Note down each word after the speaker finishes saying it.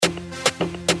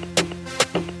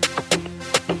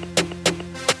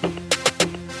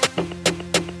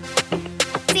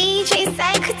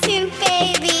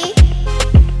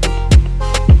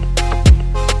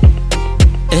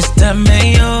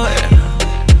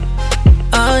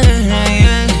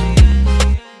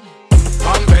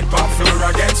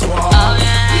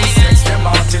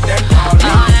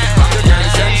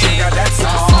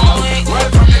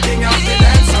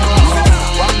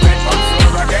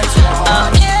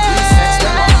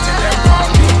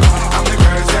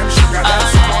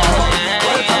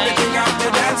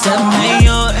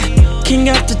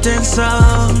So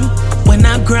when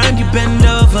I grind, you bend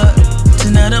over.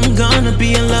 Tonight I'm gonna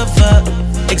be a lover.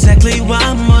 Exactly why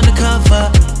I'm on the cover.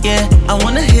 Yeah, I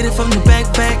wanna hit it from the back.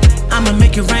 I'ma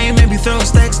make it rain, maybe throw a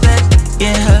stack.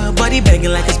 Yeah, her body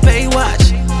banging like it's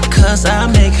Baywatch. Cause I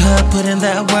make her put in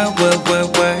that work.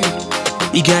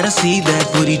 You gotta see that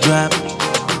booty drop.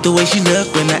 The way she look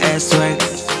when I ass work.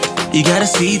 You gotta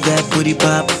see that booty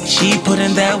pop. She put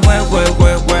in that work.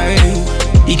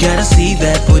 You gotta see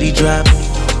that booty drop.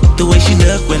 The way she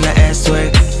look when I ass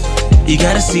work. You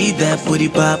gotta see that booty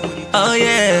pop. Oh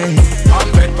yeah.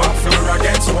 I'm bed pop floor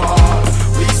against wall.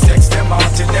 We sex them out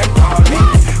till them call me.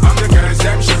 I'm the girls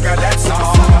them sugar, that's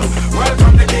all.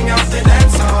 Welcome the king of the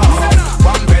dance hall.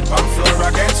 One bed pop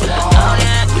floor against wall.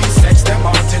 We sex them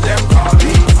out till them call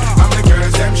me. I'm the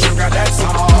girls them sugar, that's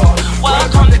all.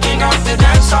 Welcome the king of the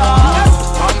dance hall.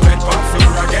 One bed pop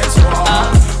floor against wall.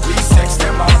 We sex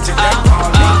them out till them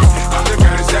call me. I'm the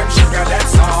girls them sugar,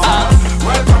 that's all.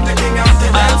 Welcome the king of the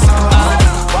dance hall.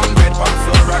 One bed pop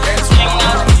floor against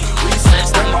wall. We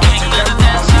sex them out till them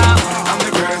call me. I'm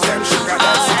the girls them sugar,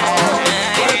 that's all.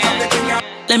 Welcome the king of.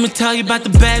 Let me tell you about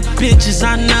the bad bitches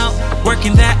I know.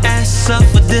 Working that ass up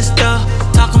for this though.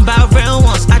 Talking about real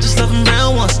ones, I just love them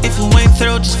real ones. If you ain't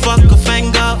through, just fuck a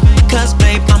fango. Cause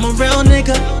babe, I'm a real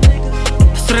nigga,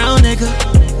 thrill nigga.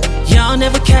 Y'all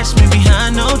never catch me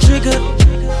behind no trigger.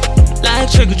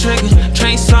 Like trigger,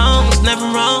 train songs, never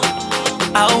wrong.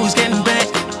 I always getting back.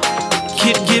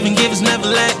 Keep giving, givers never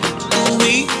lack. Ooh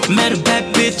wee, met a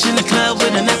bad bitch in the club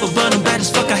with an apple bun. Bad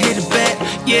as fuck, I hit it back.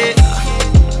 Yeah,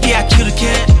 I killed a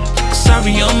cat.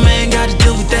 Sorry, your man, gotta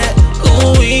deal with that.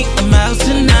 Ooh wee, I'm out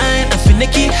tonight. I'm finna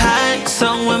get high. So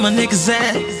where my niggas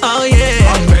at? Oh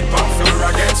yeah. I'm bed pop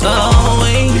floor against wall. Oh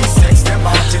wee. We sex them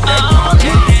out till them call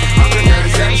me. I'm the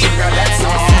girls them sugar, that's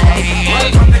all.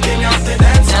 Welcome the king of the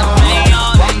dance hall.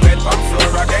 One bed pop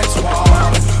floor against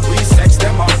wall. We sex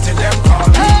them out till them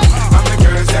call me. I'm the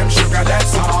girls them sugar,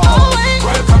 that's all.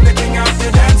 Welcome the king of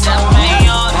the dance hall.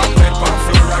 One bed pop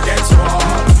floor against wall.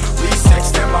 We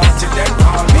sex them out till them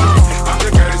call me. I'm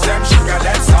the girls them sugar,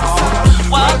 that's all.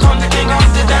 Welcome the king of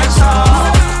the dance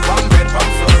hall. One bed pop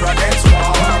floor against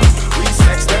wall. We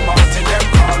sex them out till them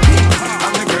call me.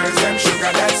 I'm the girls them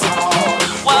sugar, that's all.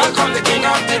 Welcome the king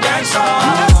of the dance hall.